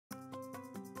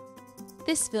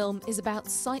This film is about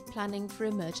site planning for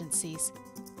emergencies.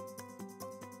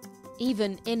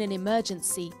 Even in an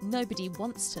emergency, nobody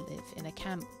wants to live in a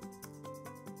camp.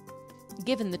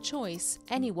 Given the choice,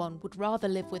 anyone would rather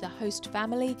live with a host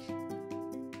family,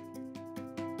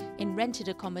 in rented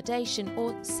accommodation,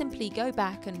 or simply go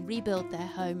back and rebuild their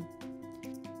home.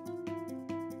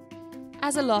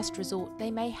 As a last resort,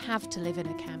 they may have to live in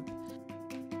a camp.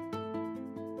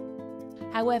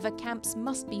 However, camps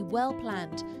must be well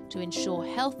planned to ensure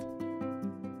health,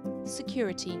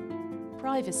 security,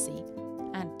 privacy,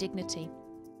 and dignity.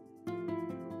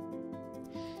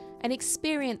 An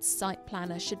experienced site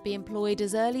planner should be employed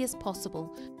as early as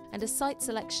possible, and a site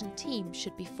selection team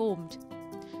should be formed.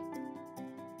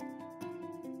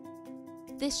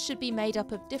 This should be made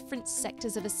up of different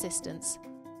sectors of assistance,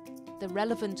 the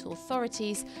relevant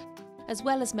authorities, as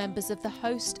well as members of the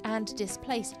host and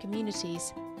displaced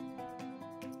communities.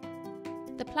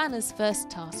 The planner's first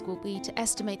task will be to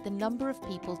estimate the number of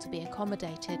people to be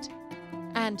accommodated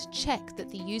and check that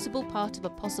the usable part of a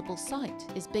possible site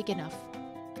is big enough.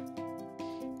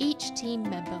 Each team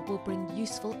member will bring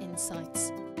useful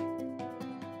insights.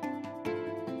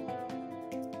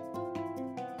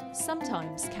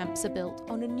 Sometimes camps are built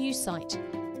on a new site,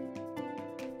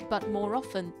 but more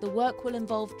often the work will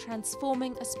involve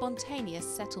transforming a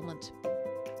spontaneous settlement.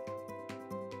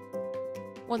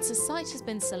 Once a site has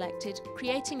been selected,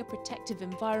 creating a protective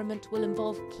environment will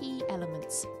involve key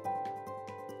elements.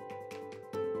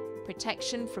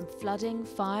 Protection from flooding,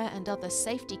 fire and other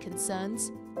safety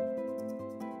concerns,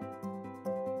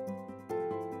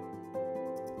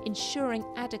 ensuring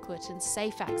adequate and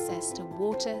safe access to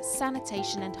water,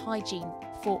 sanitation and hygiene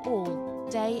for all,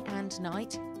 day and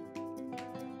night,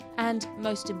 and,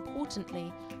 most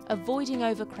importantly, avoiding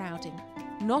overcrowding,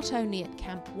 not only at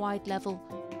camp-wide level,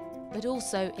 but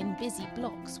also in busy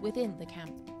blocks within the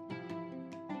camp.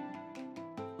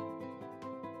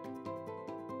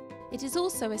 It is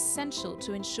also essential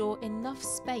to ensure enough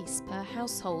space per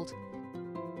household.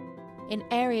 In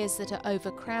areas that are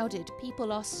overcrowded,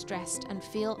 people are stressed and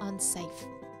feel unsafe.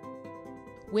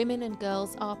 Women and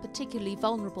girls are particularly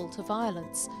vulnerable to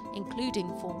violence, including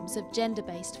forms of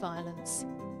gender-based violence.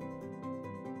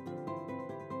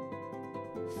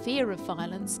 Fear of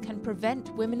violence can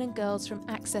prevent women and girls from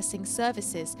accessing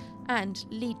services and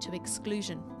lead to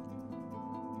exclusion.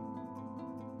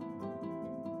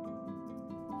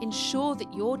 Ensure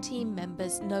that your team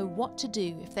members know what to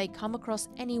do if they come across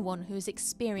anyone who has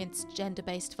experienced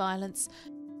gender-based violence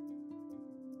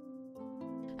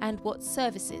and what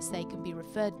services they can be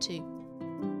referred to.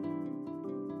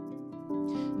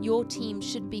 Your team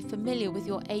should be familiar with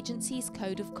your agency's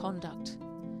code of conduct.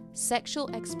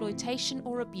 Sexual exploitation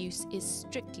or abuse is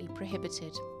strictly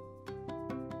prohibited.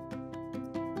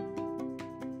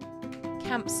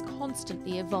 Camps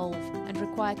constantly evolve and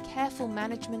require careful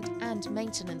management and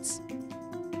maintenance.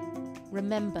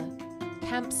 Remember,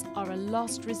 camps are a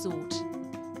last resort.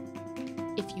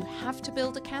 If you have to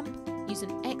build a camp, use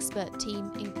an expert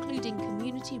team including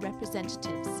community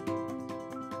representatives.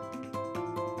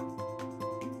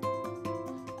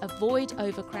 Avoid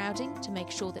overcrowding to make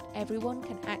sure that everyone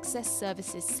can access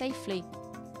services safely.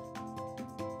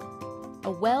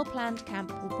 A well-planned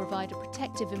camp will provide a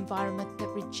protective environment that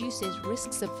reduces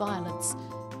risks of violence,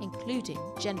 including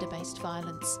gender-based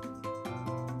violence.